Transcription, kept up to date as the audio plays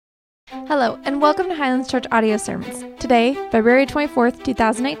Hello, and welcome to Highlands Church Audio Sermons. Today, February 24th,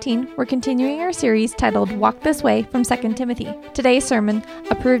 2019, we're continuing our series titled Walk This Way from 2 Timothy. Today's sermon,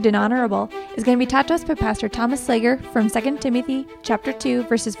 Approved and Honorable, is going to be taught to us by Pastor Thomas Slager from 2 Timothy chapter 2,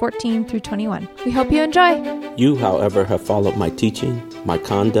 verses 14 through 21. We hope you enjoy. You, however, have followed my teaching, my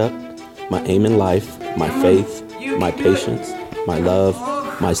conduct, my aim in life, my faith, my patience, my love,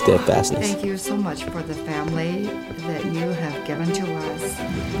 my steadfastness. Thank you so much for the family that you have given to us.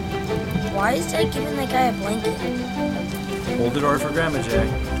 Why is Dad giving that guy a blanket? Hold the door for Grandma, Jack.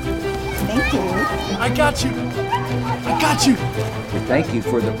 Thank you. I got you. We thank you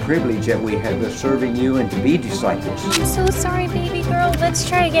for the privilege that we have of serving you and to be disciples. I'm so sorry, baby girl. Let's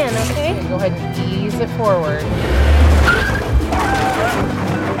try again, okay? Go ahead and ease it forward.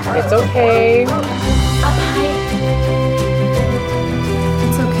 It's okay. Up high.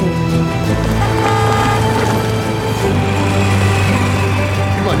 It's okay.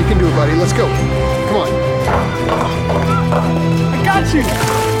 Come on, you can do it, buddy. Let's go. Come on. I got you.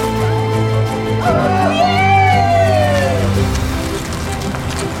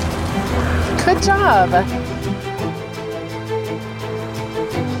 Good job.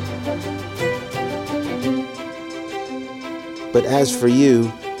 But as for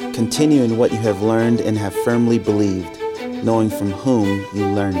you, continue in what you have learned and have firmly believed, knowing from whom you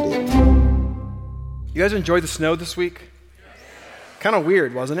learned it. You guys enjoyed the snow this week? Kind of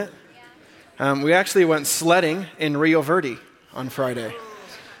weird, wasn't it? We actually went sledding in Rio Verde on Friday.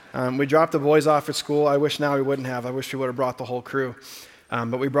 We dropped the boys off at school. I wish now we wouldn't have. I wish we would have brought the whole crew.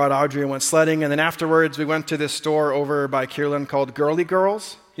 But we brought Audrey and went sledding. And then afterwards, we went to this store over by Kierland called Girly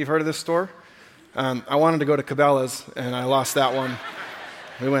Girls. You've heard of this store? I wanted to go to Cabela's, and I lost that one.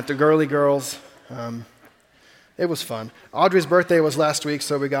 We went to Girly Girls. It was fun. Audrey's birthday was last week,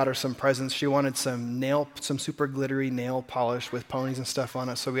 so we got her some presents. She wanted some super glittery nail polish with ponies and stuff on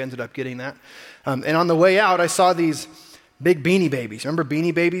it, so we ended up getting that. And on the way out, I saw these big Beanie Babies. Remember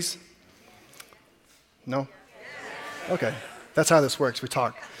Beanie Babies? No? Okay. That's how this works. We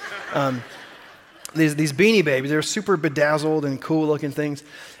talk. These Beanie Babies, they're super bedazzled and cool looking things.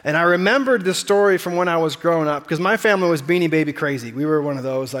 And I remembered the story from when I was growing up, because my family was Beanie Baby crazy. We were one of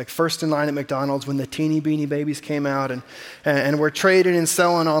those, like first in line at McDonald's when the teeny Beanie Babies came out, and we're trading and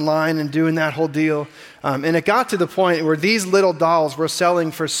selling online and doing that whole deal. And it got to the point where these little dolls were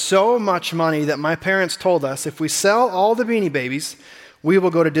selling for so much money that my parents told us, if we sell all the Beanie Babies, we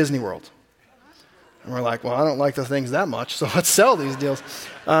will go to Disney World. And we're like, well, I don't like the things that much, so let's sell these deals.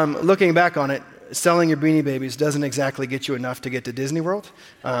 Looking back on it, selling your Beanie Babies doesn't exactly get you enough to get to Disney World.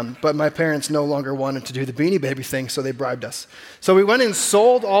 But my parents no longer wanted to do the Beanie Baby thing, so they bribed us. So we went and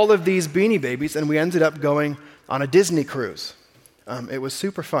sold all of these Beanie Babies, and we ended up going on a Disney cruise. It was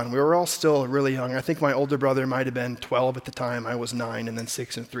super fun. We were all still really young. I think my older brother might have been 12 at the time. I was 9, and then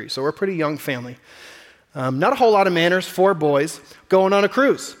 6 and 3. So we're a pretty young family. Not a whole lot of manners, 4 boys going on a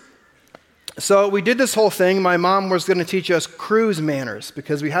cruise. So we did this whole thing. My mom was going to teach us cruise manners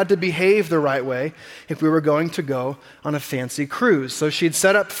because we had to behave the right way if we were going to go on a fancy cruise. So she'd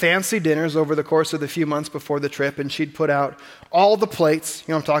set up fancy dinners over the course of the few months before the trip, and she'd put out all the plates.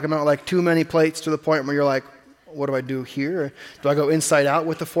 You know what I'm talking about? Like too many plates to the point where you're like, what do I do here? Do I go inside out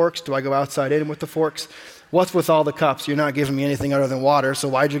with the forks? Do I go outside in with the forks? What's with all the cups? You're not giving me anything other than water, so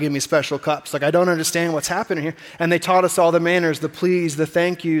why'd you give me special cups? Like, I don't understand what's happening here. And they taught us all the manners, the please, the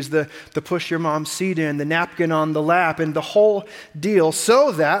thank yous, the push your mom's seat in, the napkin on the lap, and the whole deal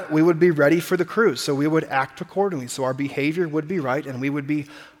so that we would be ready for the cruise. So we would act accordingly. So our behavior would be right, and we would be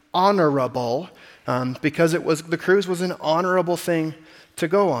honorable because the cruise was an honorable thing to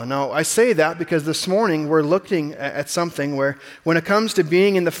go on. Now, I say that because this morning we're looking at something where when it comes to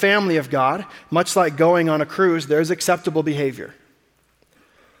being in the family of God, much like going on a cruise, there's acceptable behavior.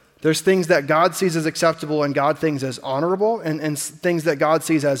 There's things that God sees as acceptable and God thinks as honorable, and things that God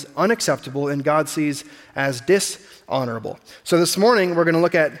sees as unacceptable and God sees as dishonorable. So this morning we're going to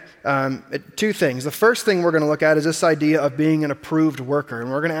look at 2 things. The first thing we're going to look at is this idea of being an approved worker.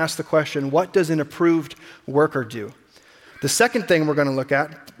 And we're going to ask the question, what does an approved worker do? The second thing we're going to look at,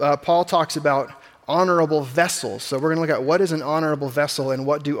 Paul talks about honorable vessels. So we're going to look at what is an honorable vessel and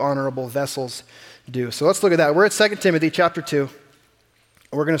what do honorable vessels do. So let's look at that. We're at 2 Timothy chapter 2.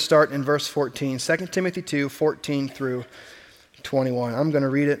 We're going to start in verse 14. 2 Timothy 2, 14 through 21. I'm going to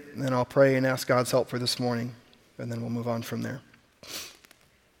read it, and then I'll pray and ask God's help for this morning, and then we'll move on from there.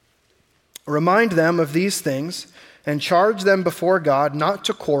 Remind them of these things and charge them before God not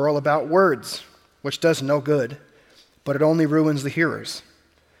to quarrel about words, which does no good, but it only ruins the hearers.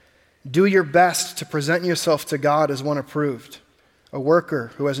 Do your best to present yourself to God as one approved, a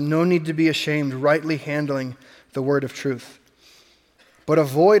worker who has no need to be ashamed, rightly handling the word of truth. But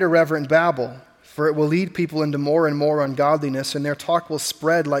avoid irreverent babble, for it will lead people into more and more ungodliness, and their talk will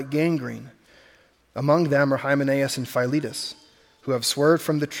spread like gangrene. Among them are Hymenaeus and Philetus, who have swerved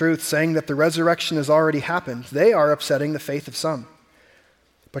from the truth, saying that the resurrection has already happened. They are upsetting the faith of some.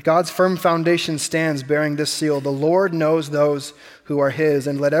 But God's firm foundation stands, bearing this seal: the Lord knows those who are his,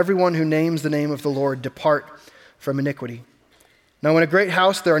 and let everyone who names the name of the Lord depart from iniquity. Now in a great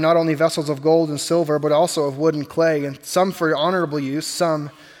house there are not only vessels of gold and silver, but also of wood and clay, and some for honorable use, some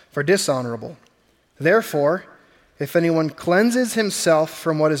for dishonorable. Therefore, if anyone cleanses himself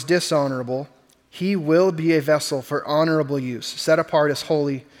from what is dishonorable, he will be a vessel for honorable use, set apart as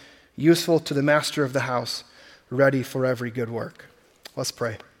holy, useful to the master of the house, ready for every good work. Let's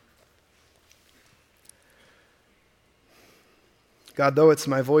pray. God, though it's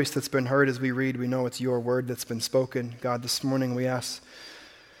my voice that's been heard as we read, we know it's your word that's been spoken. God, this morning we ask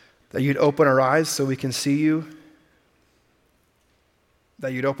that you'd open our eyes so we can see you,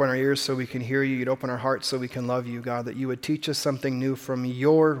 that you'd open our ears so we can hear you, you'd open our hearts so we can love you, God, that you would teach us something new from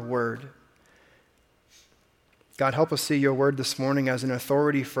your word. God, help us see your word this morning as an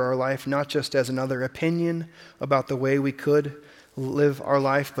authority for our life, not just as another opinion about the way we could live our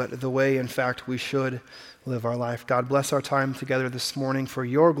life, but the way, in fact, we should live our life. God, bless our time together this morning for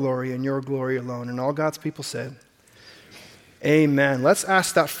your glory and your glory alone. And all God's people said, amen. Let's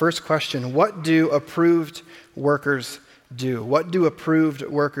ask that first question. What do approved workers do? What do approved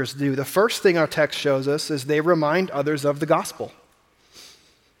workers do? The first thing our text shows us is they remind others of the gospel.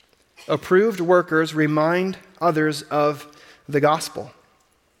 Approved workers remind others of the gospel.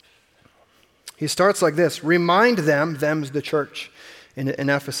 He starts like this: remind them, them's the church in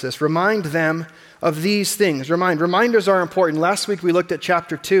Ephesus, remind them of these things. Reminders are important. Last week we looked at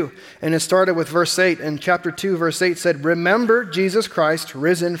chapter 2, and it started with verse 8, and chapter 2, verse 8 said, remember Jesus Christ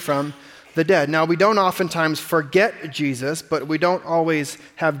risen from the dead. Now, we don't oftentimes forget Jesus, but we don't always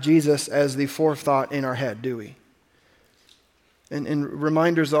have Jesus as the forethought in our head, do we? And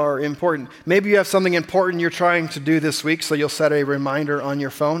reminders are important. Maybe you have something important you're trying to do this week, so you'll set a reminder on your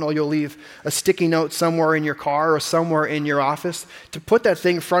phone, or you'll leave a sticky note somewhere in your car or somewhere in your office to put that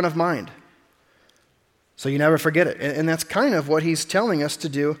thing front of mind so you never forget it. And that's kind of what he's telling us to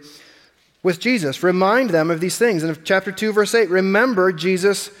do with Jesus. Remind them of these things. And in chapter 2, verse 8, remember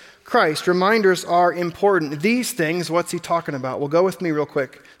Jesus Christ. Reminders are important. These things, what's he talking about? Well, go with me real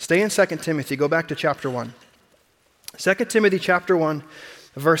quick. Stay in 2 Timothy. Go back to chapter 1. 2 Timothy chapter 1,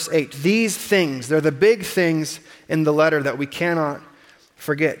 verse 8. These things, they're the big things in the letter that we cannot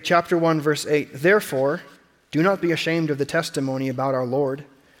forget. Chapter 1, verse 8. Therefore, do not be ashamed of the testimony about our Lord,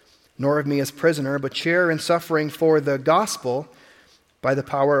 nor of me as prisoner, but share in suffering for the gospel by the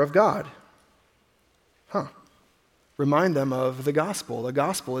power of God. Remind them of the gospel. The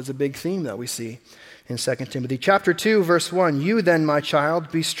gospel is a big theme that we see in 2 Timothy. Chapter 2, verse 1. You then, my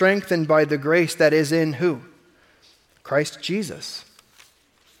child, be strengthened by the grace that is in who? Christ Jesus.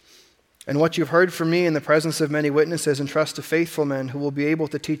 And what you've heard from me in the presence of many witnesses, entrust to faithful men who will be able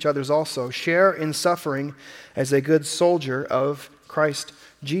to teach others also. Share in suffering as a good soldier of Christ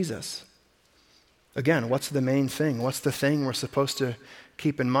Jesus. Again, what's the main thing? What's the thing we're supposed to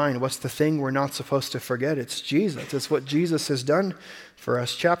keep in mind? What's the thing we're not supposed to forget? It's Jesus. It's what Jesus has done for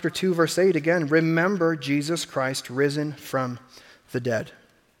us. Chapter 2, verse 8 again. Remember Jesus Christ risen from the dead.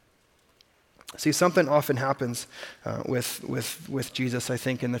 See, something often happens with Jesus, I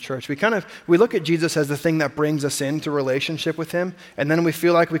think, in the church. We look at Jesus as the thing that brings us into relationship with him, and then we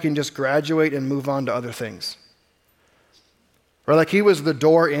feel like we can just graduate and move on to other things. Or like he was the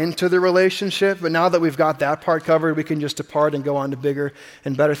door into the relationship, but now that we've got that part covered, we can just depart and go on to bigger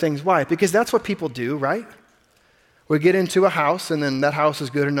and better things. Why? Because that's what people do, right? We get into a house, and then that house is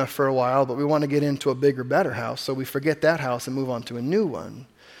good enough for a while, but we want to get into a bigger, better house, so we forget that house and move on to a new one.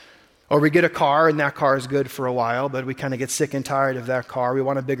 Or we get a car, and that car is good for a while, but we kind of get sick and tired of that car. We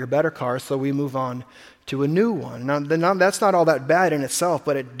want a bigger, better car, so we move on to a new one. Now, that's not all that bad in itself,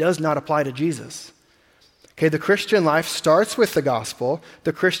 but it does not apply to Jesus. Okay, the Christian life starts with the gospel.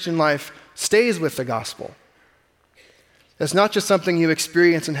 The Christian life stays with the gospel. It's not just something you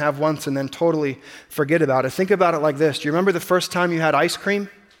experience and have once and then totally forget about it. Think about it like this. Do you remember the first time you had ice cream?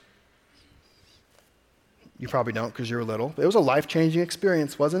 You probably don't because you were little. It was a life-changing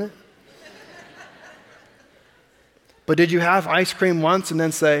experience, wasn't it? But did you have ice cream once and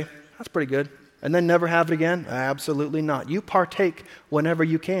then say, that's pretty good, and then never have it again? Absolutely not. You partake whenever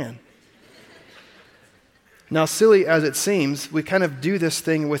you can. Now, silly as it seems, we kind of do this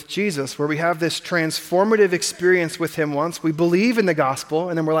thing with Jesus where we have this transformative experience with him once. We believe in the gospel,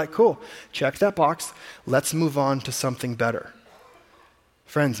 and then we're like, cool, check that box. Let's move on to something better.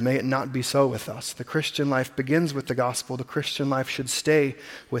 Friends, may it not be so with us. The Christian life begins with the gospel. The Christian life should stay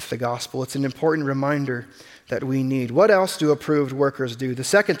with the gospel. It's an important reminder that we need. What else do approved workers do? The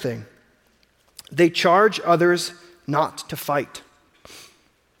second thing, they charge others not to fight.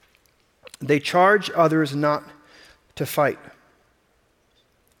 They charge others not to fight.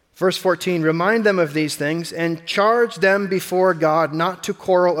 Verse 14, remind them of these things and charge them before God not to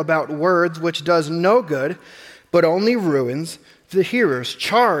quarrel about words, which does no good, but only ruins the hearers.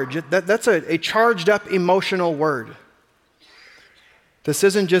 Charge, that's a charged up emotional word. This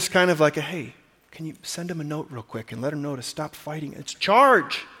isn't just kind of like a, hey, can you send him a note real quick and let him know to stop fighting? It's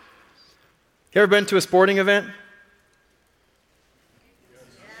charge. You ever been to a sporting event?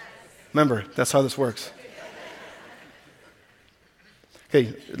 Remember, that's how this works.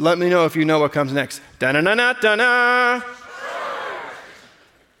 Okay, let me know if you know what comes next. Da-na-na-na-da-na.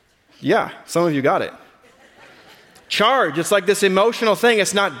 Yeah, some of you got it. Charge, it's like this emotional thing.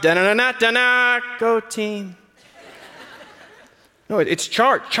 It's not da-na-na-na-da-na, go team. No, it's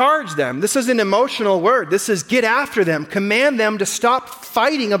charge. Charge them. This is an emotional word. This is get after them. Command them to stop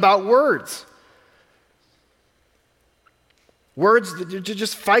fighting about words. Words,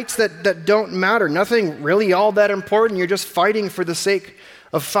 just fights that don't matter. Nothing really all that important. You're just fighting for the sake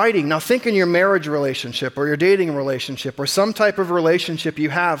of fighting. Now think in your marriage relationship or your dating relationship or some type of relationship you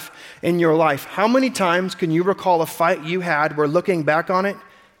have in your life. How many times can you recall a fight you had where looking back on it,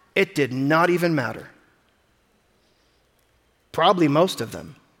 it did not even matter? Probably most of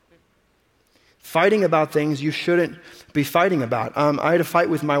them. Fighting about things you shouldn't be fighting about. I had a fight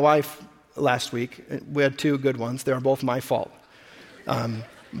with my wife last week. We had two good ones. They were both my fault.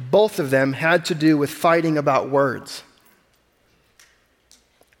 Both of them had to do with fighting about words.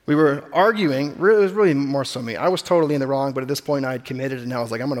 We were arguing. It was really more so me. I was totally in the wrong, but at this point I had committed, and I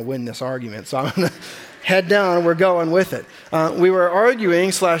was like, I'm going to win this argument. So I'm going to head down, and we're going with it. We were arguing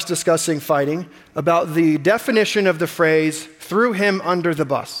 / discussing fighting about the definition of the phrase, threw him under the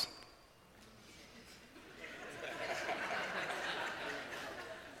bus.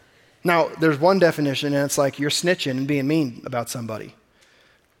 Now, there's one definition, and it's like you're snitching and being mean about somebody.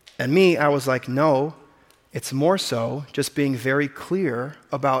 And me, I was like, no, it's more so just being very clear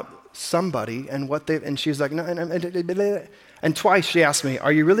about somebody and what they've, and she's like, no, and twice she asked me,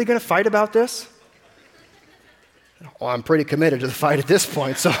 are you really going to fight about this? Well, I'm pretty committed to the fight at this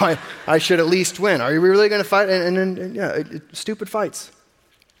point, so I should at least win. Are you really going to fight? And stupid fights.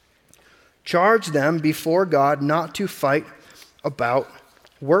 Charge them before God not to fight about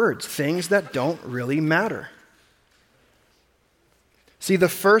words, things that don't really matter. See, the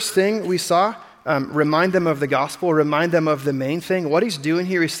first thing we saw, remind them of the gospel, remind them of the main thing. What he's doing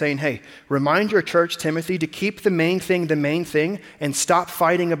here is saying, hey, remind your church, Timothy, to keep the main thing, and stop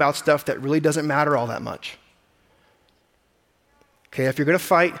fighting about stuff that really doesn't matter all that much. Okay, if you're going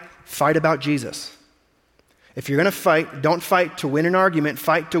to fight about Jesus. If you're going to fight, don't fight to win an argument,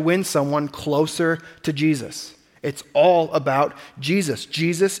 fight to win someone closer to Jesus. It's all about Jesus.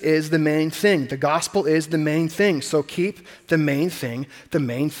 Jesus is the main thing. The gospel is the main thing. So keep the main thing,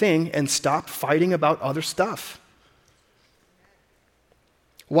 and stop fighting about other stuff.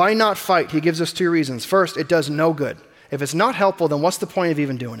 Why not fight? He gives us two reasons. First, it does no good. If it's not helpful, then what's the point of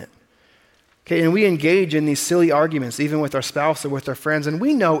even doing it? Okay, and we engage in these silly arguments, even with our spouse or with our friends, and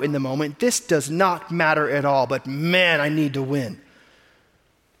we know in the moment, this does not matter at all, but man, I need to win.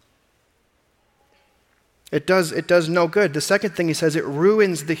 It does no good. The second thing he says, it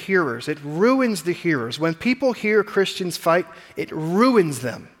ruins the hearers. It ruins the hearers. When people hear Christians fight, it ruins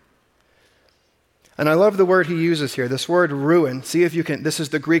them. And I love the word he uses here, this word ruin. See if you can, this is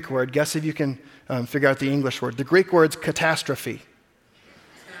the Greek word. Guess if you can figure out the English word. The Greek word's catastrophe.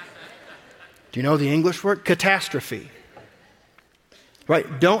 Do you know the English word? Catastrophe.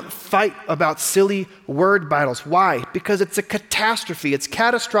 Right? Don't fight about silly word battles. Why? Because it's a catastrophe. It's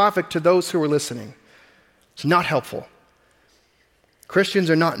catastrophic to those who are listening. It's not helpful. Christians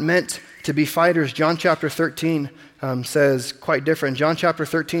are not meant to be fighters. John chapter 13 says quite different. John chapter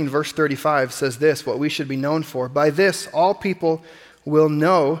 13, verse 35 says this, what we should be known for. By this, all people will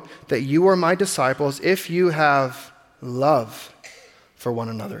know that you are my disciples if you have love for one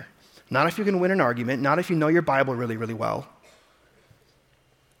another. Not if you can win an argument, not if you know your Bible really, really well.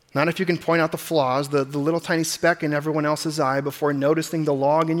 Not if you can point out the flaws, the little tiny speck in everyone else's eye before noticing the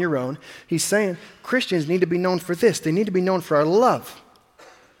log in your own. He's saying Christians need to be known for this. They need to be known for our love.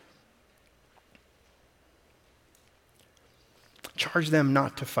 Charge them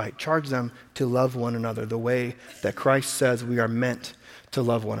not to fight. Charge them to love one another the way that Christ says we are meant to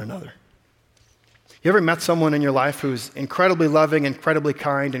love one another. You ever met someone in your life who's incredibly loving, incredibly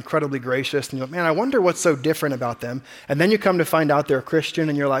kind, incredibly gracious, and you're like, man, I wonder what's so different about them. And then you come to find out they're a Christian,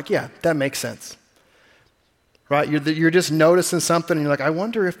 and you're like, yeah, that makes sense. Right? You're just noticing something, and you're like, I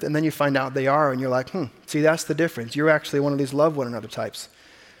wonder if, and then you find out they are, and you're like, see, that's the difference. You're actually one of these love one another types.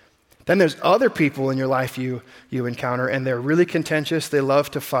 Then there's other people in your life you encounter, and they're really contentious. They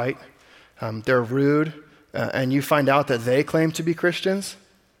love to fight. They're rude, and you find out that they claim to be Christians,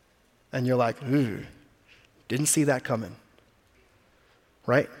 and you're like, didn't see that coming.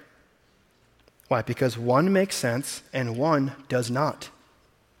 Right? Why? Because one makes sense and one does not.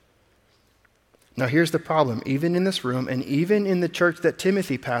 Now here's the problem. Even in this room and even in the church that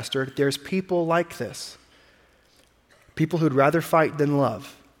Timothy pastored, there's people like this. People who'd rather fight than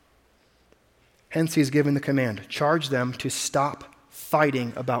love. Hence he's given the command, charge them to stop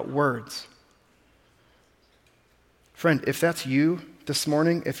fighting about words. Friend, if that's you this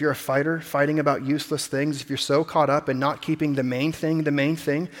morning, if you're a fighter fighting about useless things, if you're so caught up in not keeping the main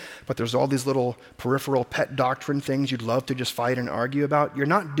thing, but there's all these little peripheral pet doctrine things you'd love to just fight and argue about, you're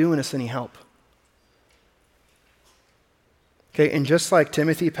not doing us any help. Okay, and just like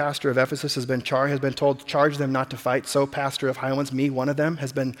Timothy, pastor of Ephesus, has been told, charge them not to fight, so pastor of Highlands, me, one of them,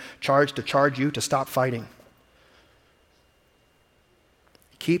 has been charged to charge you to stop fighting.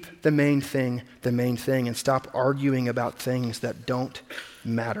 Keep the main thing, and stop arguing about things that don't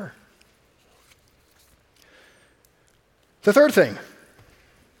matter. The third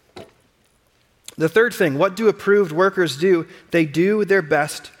thing, what do approved workers do? They do their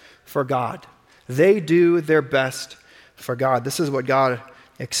best for God. They do their best for God. This is what God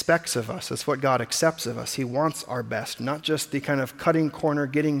expects of us. It's what God accepts of us. He wants our best, not just the kind of cutting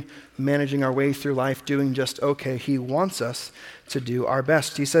corner, managing our way through life, doing just okay. He wants us to do our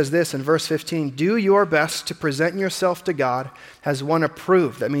best. He says this in verse 15, do your best to present yourself to God as one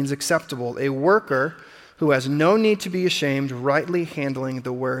approved. That means acceptable. A worker who has no need to be ashamed, rightly handling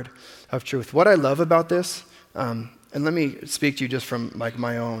the word of truth. What I love about this, and let me speak to you just from like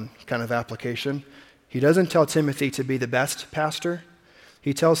my own kind of application. He doesn't tell Timothy to be the best pastor.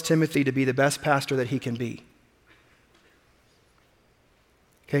 He tells Timothy to be the best pastor that he can be.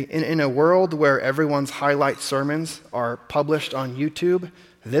 Okay, in a world where everyone's highlight sermons are published on YouTube,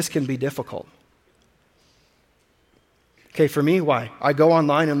 this can be difficult. Okay, for me, why? I go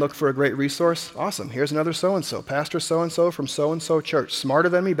online and look for a great resource. Awesome, here's another so-and-so, pastor so-and-so from so-and-so church. Smarter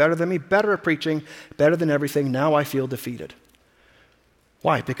than me, better at preaching, better than everything. Now I feel defeated.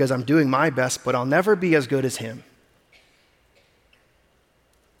 Why? Because I'm doing my best, but I'll never be as good as him.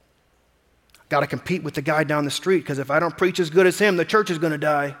 Got to compete with the guy down the street, because if I don't preach as good as him, the church is going to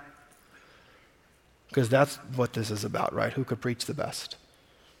die. Because that's what this is about, right? Who could preach the best?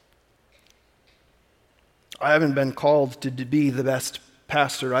 I haven't been called to be the best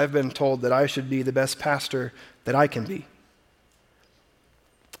pastor. I've been told that I should be the best pastor that I can be.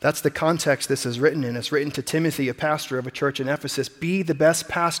 That's the context this is written in. It's written to Timothy, a pastor of a church in Ephesus. Be the best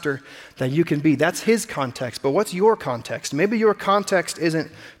pastor that you can be. That's his context. But what's your context? Maybe your context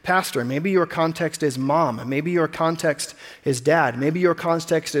isn't pastor. Maybe your context is mom. Maybe your context is dad. Maybe your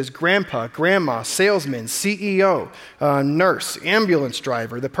context is grandpa, grandma, salesman, CEO, nurse, ambulance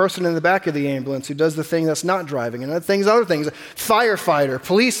driver, the person in the back of the ambulance who does the thing that's not driving, and other things, firefighter,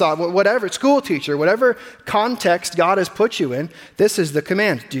 police officer, whatever, school teacher, whatever context God has put you in, this is the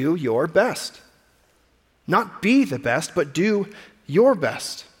command. Do your best. Not be the best, but do your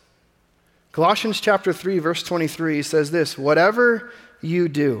best. Colossians chapter 3, verse 23 says this, whatever you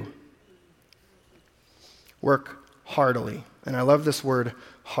do, work heartily. And I love this word,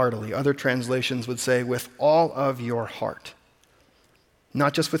 heartily. Other translations would say with all of your heart.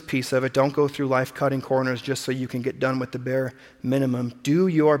 Not just with piece of it. Don't go through life cutting corners just so you can get done with the bare minimum. Do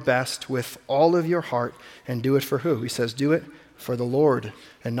your best with all of your heart, and do it for who? He says, do it for the Lord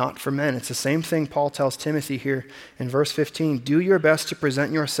and not for men. It's the same thing Paul tells Timothy here in verse 15. Do your best to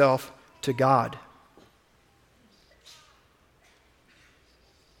present yourself to God.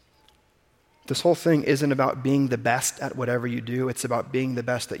 This whole thing isn't about being the best at whatever you do. It's about being the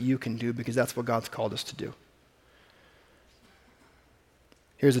best that you can do, because that's what God's called us to do.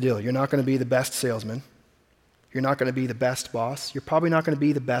 Here's the deal. You're not going to be the best salesman. You're not going to be the best boss. You're probably not going to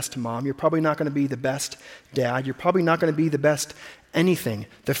be the best mom. You're probably not going to be the best dad. You're probably not going to be the best anything.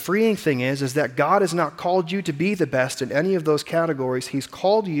 The freeing thing is that God has not called you to be the best in any of those categories. He's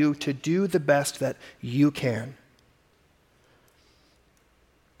called you to do the best that you can.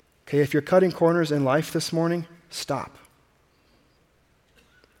 Okay, if you're cutting corners in life this morning, stop.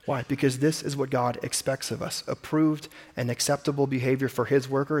 Why? Because this is what God expects of us. Approved and acceptable behavior for his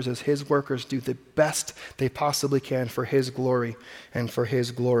workers as his workers do the best they possibly can for his glory and for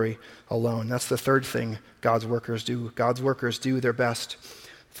his glory alone. That's the third thing God's workers do. God's workers do their best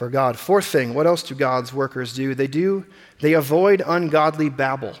for God. Fourth thing, what else do God's workers do? They avoid ungodly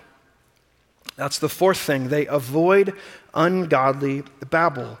babble. That's the fourth thing. They avoid ungodly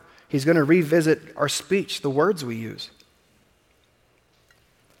babble. He's going to revisit our speech, the words we use.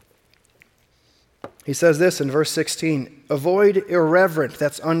 He says this in verse 16, avoid irreverent,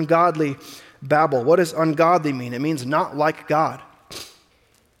 that's ungodly babble. What does ungodly mean? It means not like God.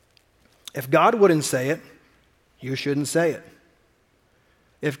 If God wouldn't say it, you shouldn't say it.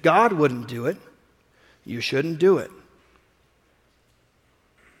 If God wouldn't do it, you shouldn't do it.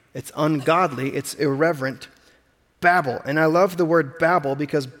 It's ungodly, it's irreverent babble. And I love the word babble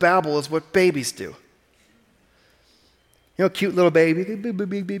because babble is what babies do. You know, cute little baby.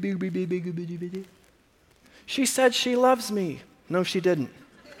 She said she loves me. No, she didn't.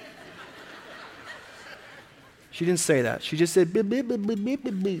 She didn't say that. She just said,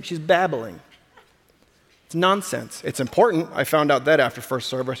 she's babbling. It's nonsense. It's important. I found out that after first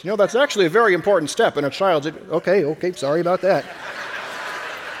service. You know, that's actually a very important step in a child's. Okay, sorry about that.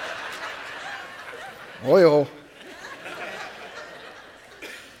 Oh.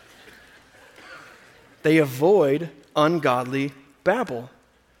 They avoid ungodly babble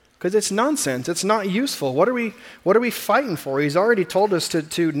because it's nonsense. It's not useful. What are we fighting for? He's already told us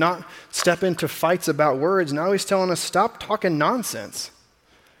to not step into fights about words. Now he's telling us stop talking nonsense.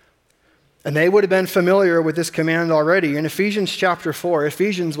 And they would have been familiar with this command already. In Ephesians chapter 4,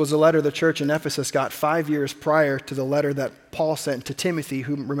 Ephesians was a letter the church in Ephesus got 5 years prior to the letter that Paul sent to Timothy,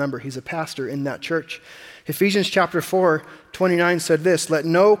 who, remember, he's a pastor in that church. Ephesians chapter 4, 29 said this, let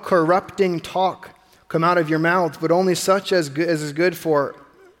no corrupting talk come out of your mouths, but only such as is good for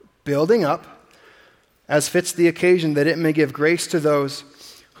building up, as fits the occasion, that it may give grace to those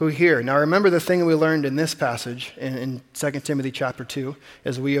who hear. Now remember the thing we learned in this passage in 2 Timothy chapter 2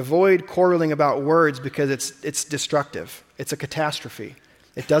 is we avoid quarreling about words because it's destructive. It's a catastrophe.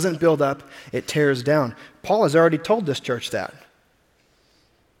 It doesn't build up, it tears down. Paul has already told this church that.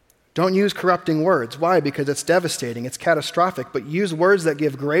 Don't use corrupting words. Why? Because it's devastating, it's catastrophic. But use words that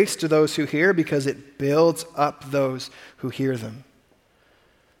give grace to those who hear because it builds up those who hear them.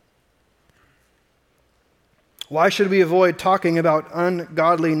 Why should we avoid talking about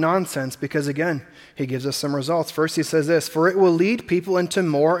ungodly nonsense? Because again, he gives us some results. First, he says this, for it will lead people into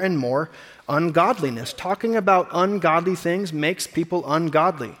more and more ungodliness. Talking about ungodly things makes people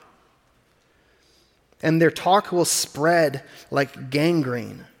ungodly. And their talk will spread like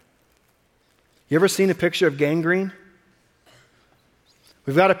gangrene. You ever seen a picture of gangrene?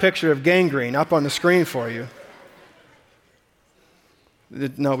 We've got a picture of gangrene up on the screen for you.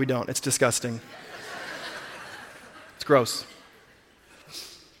 No, we don't. It's disgusting. It's gross.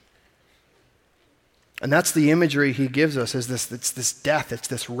 And that's the imagery he gives us, is it's this death, it's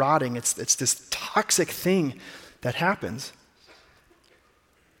this rotting, it's this toxic thing that happens.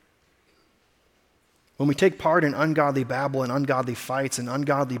 When we take part in ungodly babble and ungodly fights and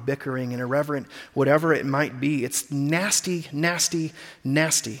ungodly bickering and irreverent, whatever it might be, it's nasty, nasty,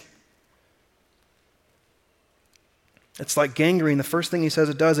 nasty. It's like gangrene. The first thing he says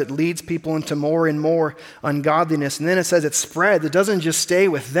it does, it leads people into more and more ungodliness. And then it says it spreads. It doesn't just stay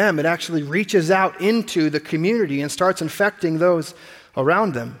with them. It actually reaches out into the community and starts infecting those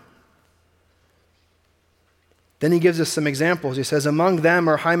around them. Then he gives us some examples. He says, among them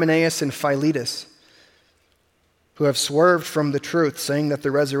are Hymenaeus and Philetus, who have swerved from the truth, saying that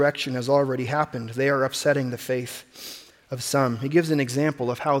the resurrection has already happened. They are upsetting the faith of some. He gives an example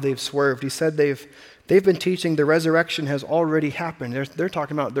of how they've swerved. He said they've been teaching the resurrection has already happened. They're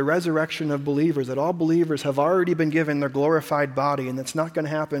talking about the resurrection of believers, that all believers have already been given their glorified body, and that's not going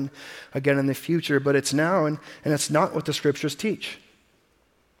to happen again in the future, but it's now, and it's not what the scriptures teach.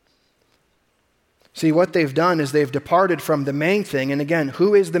 See, what they've done is they've departed from the main thing, and again,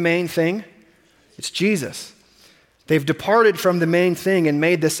 who is the main thing? It's Jesus. They've departed from the main thing and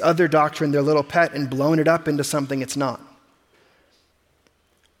made this other doctrine their little pet and blown it up into something it's not.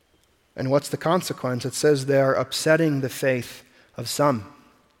 And what's the consequence? It says they are upsetting the faith of some.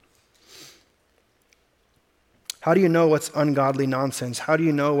 How do you know what's ungodly nonsense? How do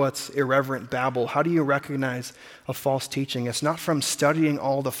you know what's irreverent babble? How do you recognize a false teaching? It's not from studying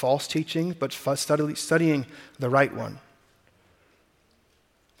all the false teaching, but studying the right one.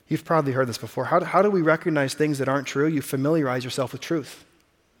 You've probably heard this before. How do we recognize things that aren't true? You familiarize yourself with truth.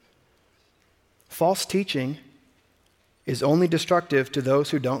 False teaching is only destructive to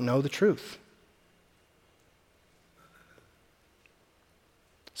those who don't know the truth.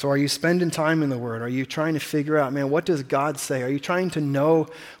 So are you spending time in the Word? Are you trying to figure out, man, what does God say? Are you trying to know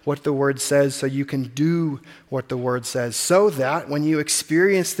what the Word says so you can do what the Word says? So that when you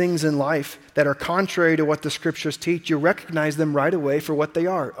experience things in life that are contrary to what the Scriptures teach, you recognize them right away for what they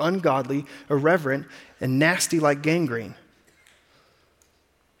are: ungodly, irreverent, and nasty like gangrene.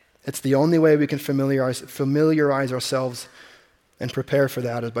 It's the only way we can familiarize ourselves and prepare for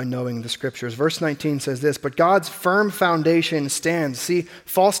that is by knowing the Scriptures. Verse 19 says this, "But God's firm foundation stands." See,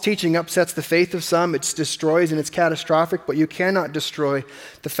 false teaching upsets the faith of some. It destroys and it's catastrophic, but you cannot destroy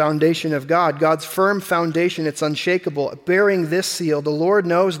the foundation of God. God's firm foundation, it's unshakable. Bearing this seal, the Lord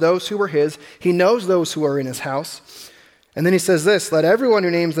knows those who are his. He knows those who are in his house. And then he says this, "Let everyone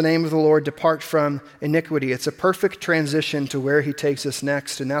who names the name of the Lord depart from iniquity." It's a perfect transition to where he takes us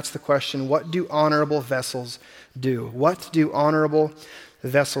next, and that's the question, what do honorable vessels do? What do honorable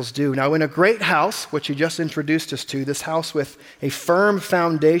vessels do? Now, in a great house, which he just introduced us to, this house with a firm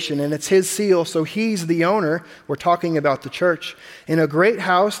foundation, and it's his seal, so he's the owner. We're talking about the church. In a great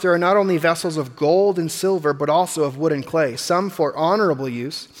house, there are not only vessels of gold and silver, but also of wood and clay, some for honorable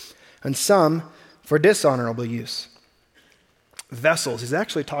use and some for dishonorable use. Vessels, he's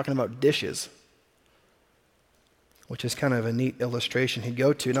actually talking about dishes, which is kind of a neat illustration he'd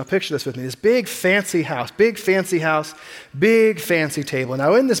go to. Now picture this with me, this big fancy house, big fancy table.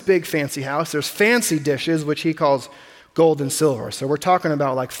 Now in this big fancy house, there's fancy dishes, which he calls gold and silver. So we're talking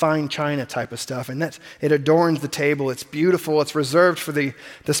about like fine china type of stuff, and it adorns the table. It's beautiful. It's reserved for the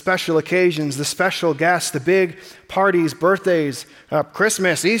special occasions, the special guests, the big parties, birthdays,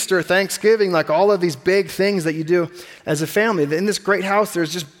 Christmas, Easter, Thanksgiving, like all of these big things that you do as a family. In this great house,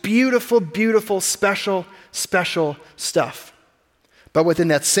 there's just beautiful, beautiful, special stuff. But within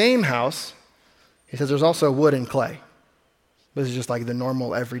that same house, he says there's also wood and clay. This is just like the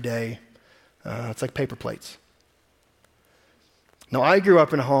normal everyday, it's like paper plates. Now, I grew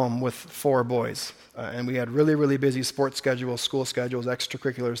up in a home with 4 boys, and we had really, really busy sports schedules, school schedules,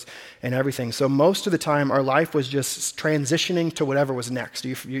 extracurriculars, and everything. So most of the time, our life was just transitioning to whatever was next.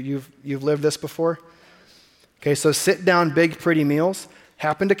 You've lived this before? Okay, so sit down, big, pretty meals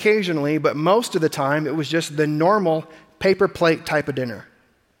happened occasionally, but most of the time, it was just the normal paper plate type of dinner.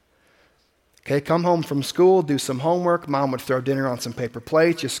 Okay, come home from school, do some homework, mom would throw dinner on some paper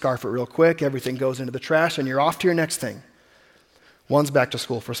plates, you scarf it real quick, everything goes into the trash, and you're off to your next thing. One's back to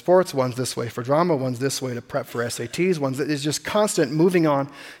school for sports, one's this way for drama, one's this way to prep for SATs, one's is just constant moving on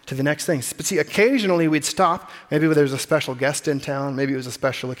to the next thing. But see, occasionally we'd stop, maybe there's a special guest in town, maybe it was a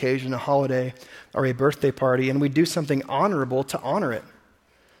special occasion, a holiday, or a birthday party, and we'd do something honorable to honor it.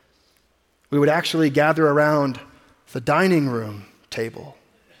 We would actually gather around the dining room table,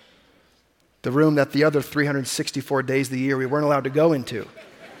 the room that the other 364 days of the year we weren't allowed to go into,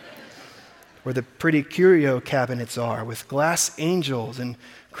 where the pretty curio cabinets are with glass angels and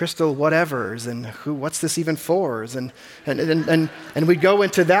crystal whatevers and what's this even for? And we'd go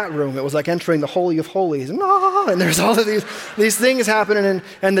into that room. It was like entering the Holy of Holies. And there's all of these things happening,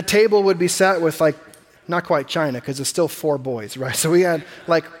 and the table would be set with like, not quite china, because it's still 4 boys, right? So we had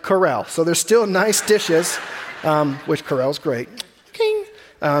like Corelle. So there's still nice dishes, which Corelle's great. King.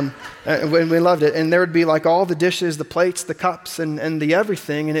 We loved it. And there would be like all the dishes, the plates, the cups, and the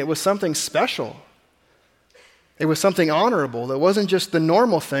everything, and it was something special. It was something honorable. It wasn't just the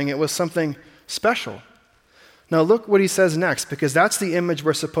normal thing, it was something special. Now look what he says next, because that's the image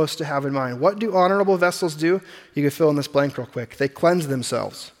we're supposed to have in mind. What do honorable vessels do? You can fill in this blank real quick. They cleanse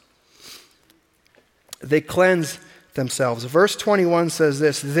themselves. They cleanse themselves. Verse 21 says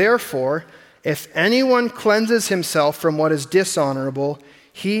this, "Therefore, if anyone cleanses himself from what is dishonorable,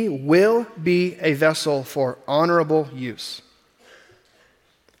 he will be a vessel for honorable use."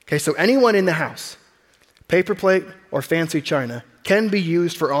 Okay, so anyone in the house, paper plate or fancy china, can be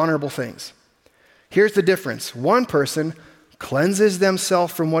used for honorable things. Here's the difference. One person cleanses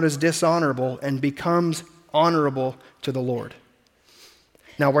themselves from what is dishonorable and becomes honorable to the Lord.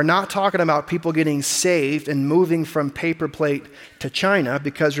 Now, we're not talking about people getting saved and moving from paper plate to china,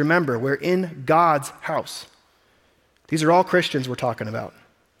 because remember, we're in God's house. These are all Christians we're talking about.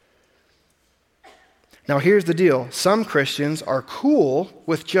 Now, here's the deal. Some Christians are cool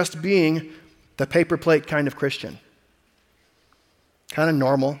with just being the paper plate kind of Christian. Kind of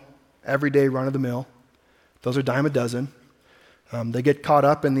normal, everyday run-of-the-mill. Those are dime a dozen. They get caught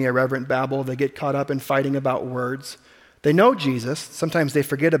up in the irreverent babble. They get caught up in fighting about words. They know Jesus. Sometimes they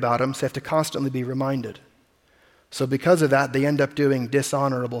forget about him, so they have to constantly be reminded. So because of that, they end up doing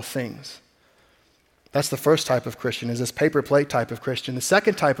dishonorable things. That's the first type of Christian, is this paper plate type of Christian. The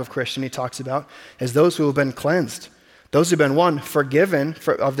second type of Christian he talks about is those who have been cleansed. Those who've been, one, forgiven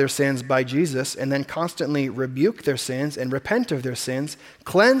of their sins by Jesus, and then constantly rebuke their sins and repent of their sins,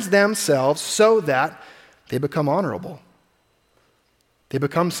 cleanse themselves so that they become honorable. They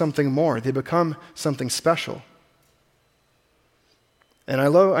become something more. They become something special. And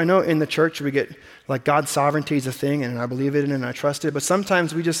I know in the church we get, like, God's sovereignty is a thing, and I believe it and I trust it, but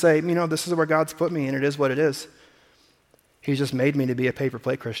sometimes we just say, this is where God's put me, and it is what it is. He's just made me to be a paper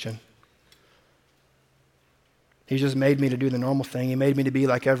plate Christian. He just made me to do the normal thing. He made me to be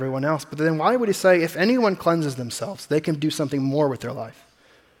like everyone else. But then why would he say, if anyone cleanses themselves, they can do something more with their life?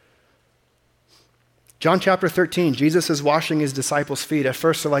 John chapter 13, Jesus is washing his disciples' feet. At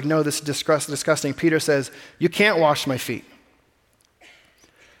first they're like, no, this is disgusting. Peter says, you can't wash my feet.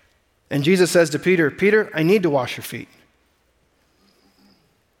 And Jesus says to Peter, Peter, I need to wash your feet.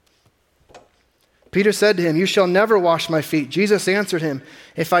 Peter said to him, you shall never wash my feet. Jesus answered him,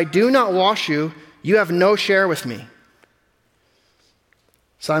 if I do not wash you, you have no share with me.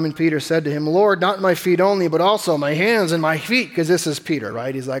 Simon Peter said to him, Lord, not my feet only, but also my hands and my feet, because this is Peter,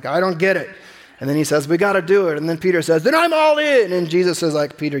 right? He's like, I don't get it. And then he says, we got to do it. And then Peter says, then I'm all in. And Jesus is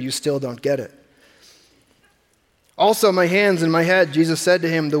like, Peter, you still don't get it. Also my hands and my head, Jesus said to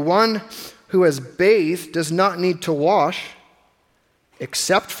him, the one who has bathed does not need to wash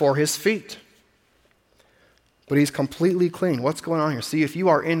except for his feet. But he's completely clean. What's going on here? See, if you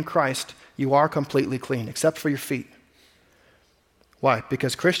are in Christ, you are completely clean, except for your feet. Why?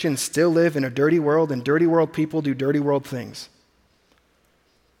 Because Christians still live in a dirty world, and dirty world people do dirty world things.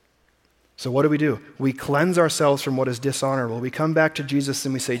 So what do? We cleanse ourselves from what is dishonorable. We come back to Jesus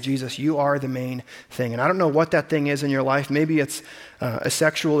and we say, Jesus, you are the main thing. And I don't know what that thing is in your life. Maybe it's a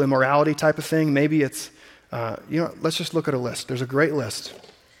sexual immorality type of thing. Maybe it's, let's just look at a list. There's a great list.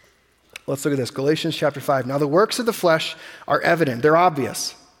 Let's look at this. Galatians chapter 5. Now the works of the flesh are evident. They're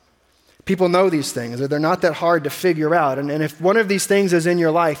obvious. People know these things. They're not that hard to figure out. And if one of these things is in your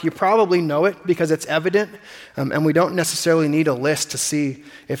life, you probably know it because it's evident. And we don't necessarily need a list to see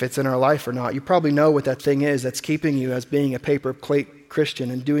if it's in our life or not. You probably know what that thing is that's keeping you as being a paper plate Christian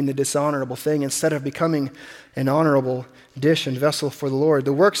and doing the dishonorable thing instead of becoming an honorable dish and vessel for the Lord.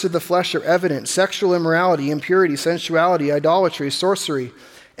 The works of the flesh are evident. Sexual immorality, impurity, sensuality, idolatry, sorcery,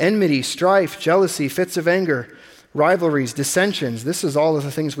 enmity, strife, jealousy, fits of anger, rivalries, dissensions. This is all of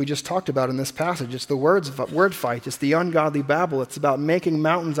the things we just talked about in this passage. It's the word fight. It's the ungodly babble. It's about making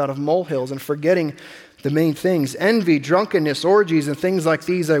mountains out of molehills and forgetting the main things. Envy, drunkenness, orgies, and things like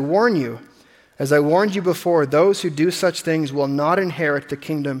these, I warn you. As I warned you before, those who do such things will not inherit the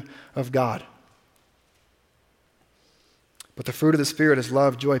kingdom of God. But the fruit of the Spirit is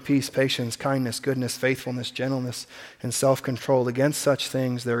love, joy, peace, patience, kindness, goodness, faithfulness, gentleness, and self-control. Against such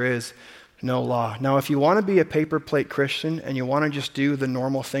things there is no law. Now, if you want to be a paper plate Christian and you want to just do the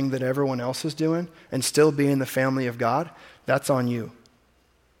normal thing that everyone else is doing and still be in the family of God, that's on you.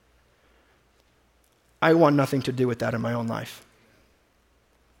 I want nothing to do with that in my own life.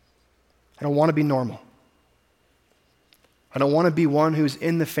 I don't want to be normal. I don't want to be one who's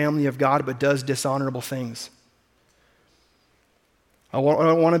in the family of God but does dishonorable things. I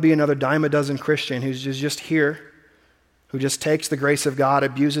don't want to be another dime a dozen Christian who's just here, who just takes the grace of God,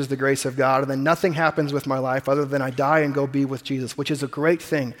 abuses the grace of God, and then nothing happens with my life other than I die and go be with Jesus, which is a great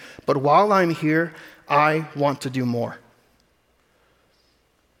thing. But while I'm here, I want to do more.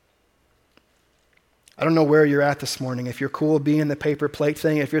 I don't know where you're at this morning. If you're cool being the paper plate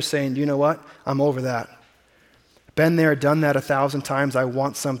thing, if you're saying, you know what, I'm over that. Been there, done that 1,000 times. I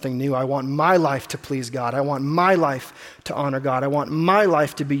want something new. I want my life to please God. I want my life to honor God. I want my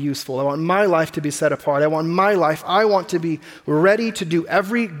life to be useful. I want my life to be set apart. I want to be ready to do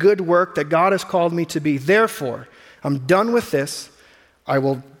every good work that God has called me to be. Therefore, I'm done with this. I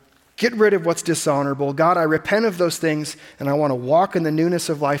will get rid of what's dishonorable. God, I repent of those things, and I want to walk in the newness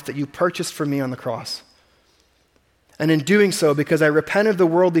of life that you purchased for me on the cross. And in doing so, because I repent of the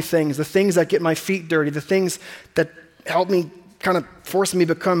worldly things, the things that get my feet dirty, the things that help me kind of force me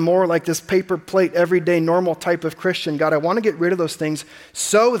to become more like this paper plate, everyday, normal type of Christian, God, I want to get rid of those things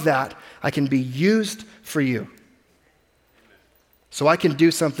so that I can be used for you. So I can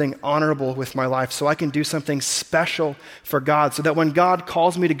do something honorable with my life, so I can do something special for God, so that when God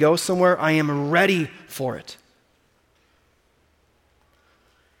calls me to go somewhere, I am ready for it.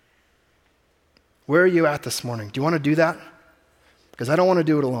 Where are you at this morning? Do you want to do that? Because I don't want to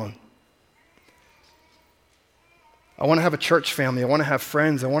do it alone. I want to have a church family. I want to have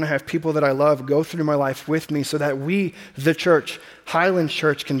friends. I want to have people that I love go through my life with me so that we, the church, Highland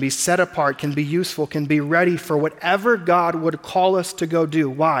Church, can be set apart, can be useful, can be ready for whatever God would call us to go do.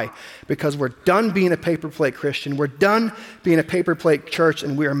 Why? Because we're done being a paper plate Christian. We're done being a paper plate church,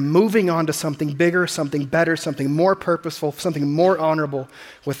 and we are moving on to something bigger, something better, something more purposeful, something more honorable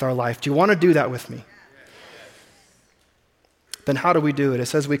with our life. Do you want to do that with me? Then how do we do it? It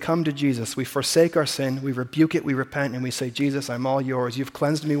says we come to Jesus, we forsake our sin, we rebuke it, we repent, and we say, Jesus, I'm all yours. You've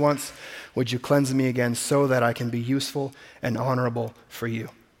cleansed me once. Would you cleanse me again so that I can be useful and honorable for you?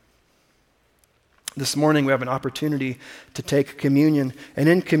 This morning we have an opportunity to take communion, and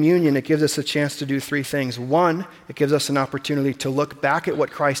in communion it gives us a chance to do three things. One, it gives us an opportunity to look back at what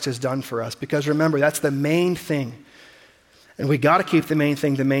Christ has done for us, because remember, that's the main thing. And we got to keep the main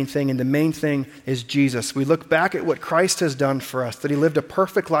thing, and the main thing is Jesus. We look back at what Christ has done for us, that he lived a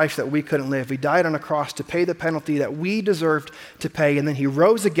perfect life that we couldn't live. He died on a cross to pay the penalty that we deserved to pay, and then he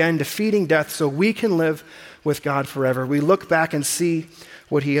rose again, defeating death so we can live with God forever. We look back and see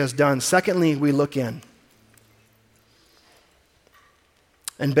what he has done. Secondly, we look in.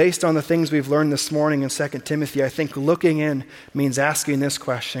 And based on the things we've learned this morning in 2 Timothy, I think looking in means asking this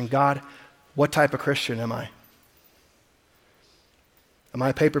question: God, what type of Christian am I? Am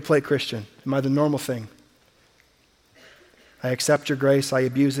I a paper plate Christian? Am I the normal thing? I accept your grace, I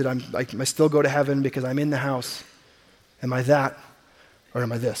abuse it, I still go to heaven because I'm in the house. Am I that, or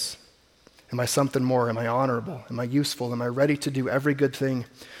am I this? Am I something more? Am I honorable? Am I useful? Am I ready to do every good thing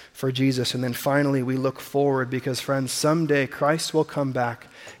for Jesus? And then finally, we look forward because, friends, someday Christ will come back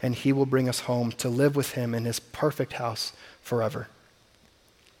and he will bring us home to live with him in his perfect house forever.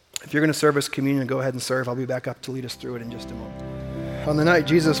 If you're going to serve us communion, go ahead and serve. I'll be back up to lead us through it in just a moment. On the night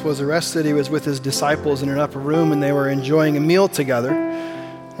Jesus was arrested, he was with his disciples in an upper room, and they were enjoying a meal together.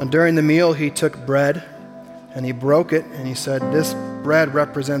 And during the meal, he took bread, and he broke it, and he said, "This bread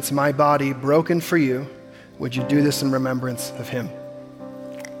represents my body broken for you. Would you do this in remembrance of him?"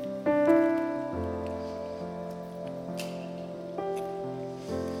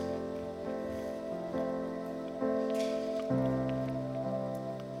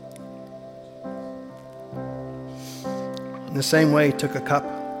 In the same way, he took a cup,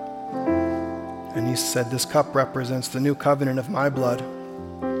 and he said, "This cup represents the new covenant of my blood,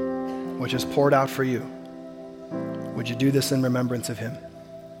 which is poured out for you. Would you do this in remembrance of him?"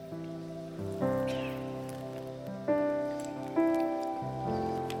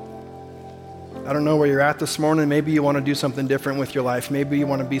 I don't know where you're at this morning. Maybe you want to do something different with your life. Maybe you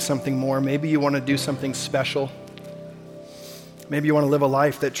want to be something more. Maybe you want to do something special. Maybe you want to live a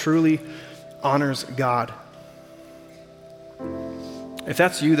life that truly honors God. If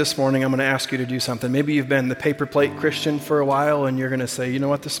that's you this morning, I'm going to ask you to do something. Maybe you've been the paper plate Christian for a while, and you're going to say, you know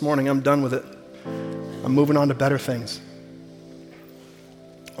what, this morning I'm done with it. I'm moving on to better things.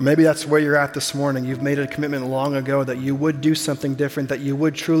 Or maybe that's where you're at this morning. You've made a commitment long ago that you would do something different, that you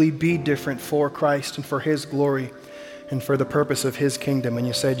would truly be different for Christ and for his glory and for the purpose of his kingdom. And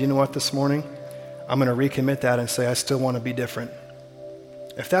you said, you know what, this morning, I'm going to recommit that and say, I still want to be different.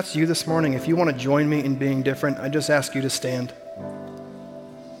 If that's you this morning, if you want to join me in being different, I just ask you to stand.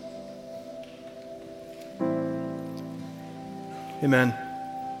 Amen.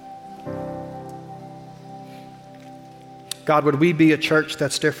 God, would we be a church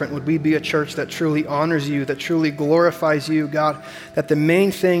that's different? Would we be a church that truly honors you, that truly glorifies you, God, that the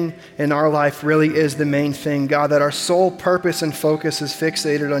main thing in our life really is the main thing, God, that our sole purpose and focus is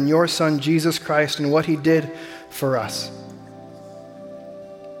fixated on your Son, Jesus Christ, and what he did for us.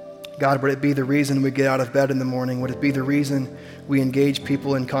 God, would it be the reason we get out of bed in the morning? Would it be the reason we engage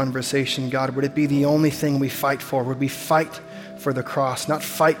people in conversation? God, would it be the only thing we fight for? Would we fight for the cross, not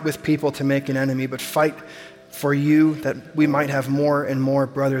fight with people to make an enemy, but fight for you, that we might have more and more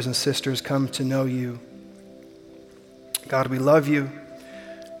brothers and sisters come to know you. God, we love you.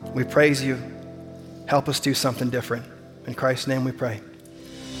 We praise you. Help us do something different. In Christ's name we pray.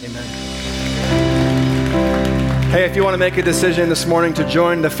 Amen. Hey, if you want to make a decision this morning to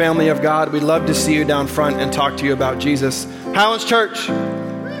join the family of God, we'd love to see you down front and talk to you about Jesus. Highlands Church,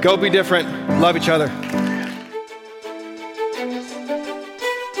 go be different. Love each other.